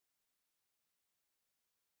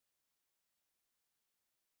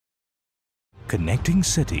connecting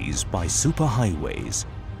cities by superhighways,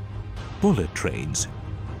 bullet trains,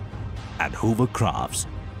 and hovercrafts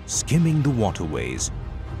skimming the waterways.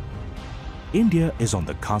 India is on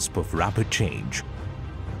the cusp of rapid change,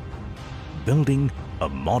 building a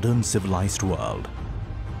modern civilized world.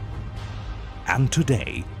 And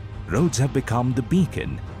today, roads have become the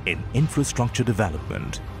beacon in infrastructure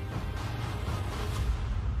development.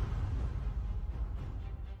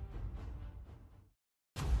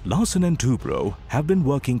 Larsen&toubro have been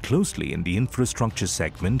working closely in the infrastructure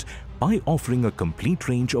segment by offering a complete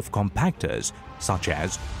range of compactors such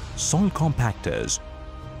as soil compactors,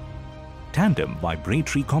 tandem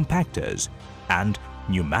vibratory compactors and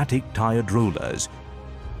pneumatic tired rollers,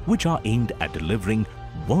 which are aimed at delivering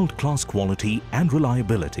world-class quality and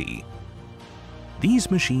reliability. These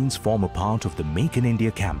machines form a part of the Make in India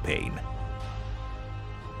campaign.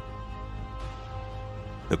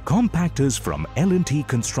 The compactors from L&T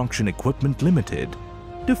Construction Equipment Limited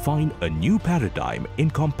define a new paradigm in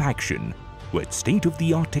compaction with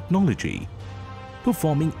state-of-the-art technology,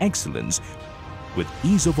 performing excellence with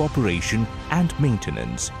ease of operation and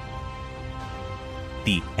maintenance.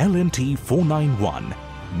 The L&T 491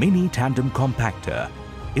 Mini Tandem Compactor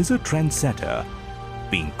is a trendsetter,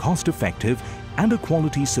 being cost-effective and a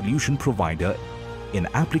quality solution provider in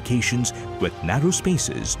applications with narrow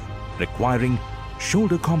spaces requiring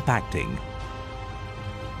shoulder compacting,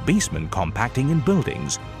 basement compacting in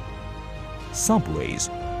buildings, subways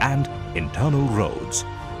and internal roads.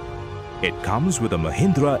 It comes with a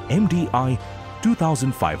Mahindra MDI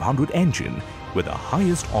 2500 engine with the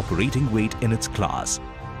highest operating weight in its class.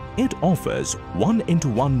 It offers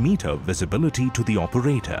 1:1 meter visibility to the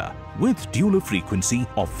operator with dual frequency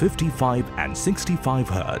of 55 and 65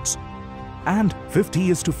 Hz and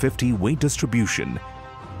 50:50 weight distribution.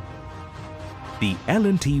 The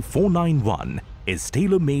L&T 491 is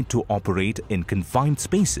tailor-made to operate in confined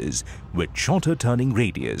spaces with shorter turning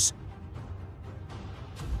radius.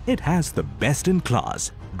 It has the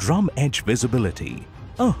best-in-class drum edge visibility,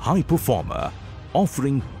 a high performer,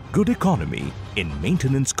 offering good economy in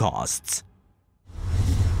maintenance costs.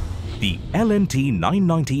 The L&T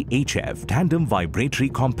 990 HF Tandem Vibratory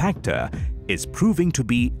Compactor is proving to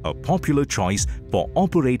be a popular choice for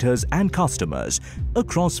operators and customers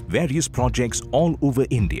across various projects all over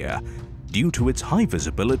India due to its high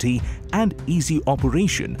visibility and easy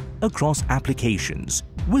operation across applications.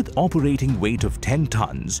 With operating weight of 10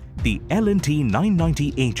 tons, the L&T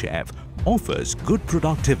 990 HF offers good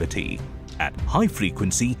productivity at high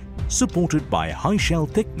frequency supported by high shell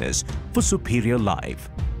thickness for superior life.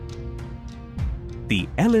 The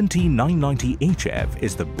L&T 990 HF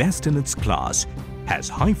is the best in its class, has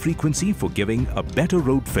high frequency for giving a better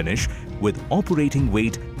road finish with operating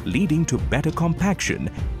weight leading to better compaction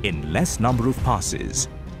in less number of passes.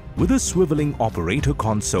 With a swiveling operator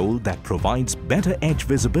console that provides better edge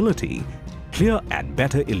visibility, clear and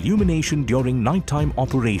better illumination during nighttime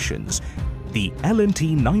operations, the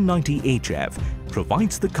L&T 990 HF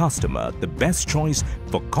provides the customer the best choice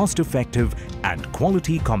for cost-effective and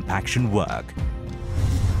quality compaction work.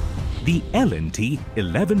 The L&T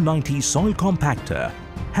 1190 Soil Compactor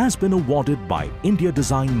has been awarded by India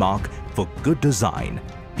Design Mark for good design.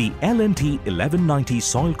 The L&T 1190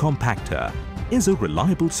 Soil Compactor is a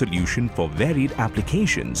reliable solution for varied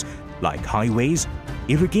applications like highways,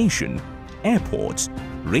 irrigation, airports,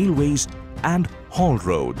 railways and haul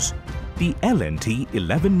roads. The L&T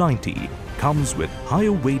 1190 comes with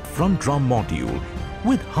higher weight front drum module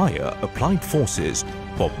with higher applied forces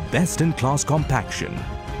for best-in-class compaction.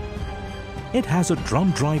 It has a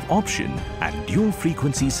drum drive option and dual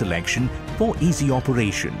frequency selection for easy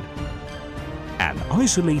operation. An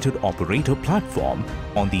isolated operator platform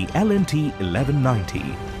on the L&T 1190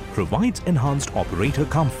 provides enhanced operator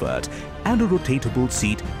comfort and a rotatable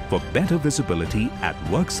seat for better visibility at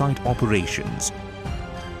worksite operations.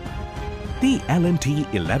 The L&T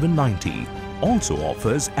 1190 also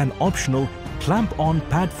offers an optional clamp-on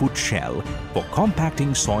pad foot shell for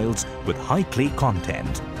compacting soils with high clay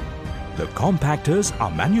content. The compactors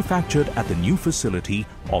are manufactured at the new facility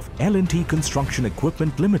of L&T Construction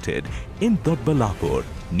Equipment Limited in Doddaballapur,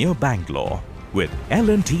 near Bangalore. With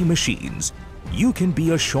L&T machines, you can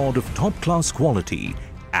be assured of top-class quality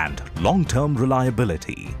and long-term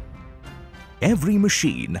reliability. Every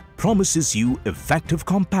machine promises you effective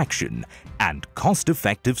compaction and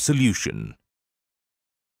cost-effective solution.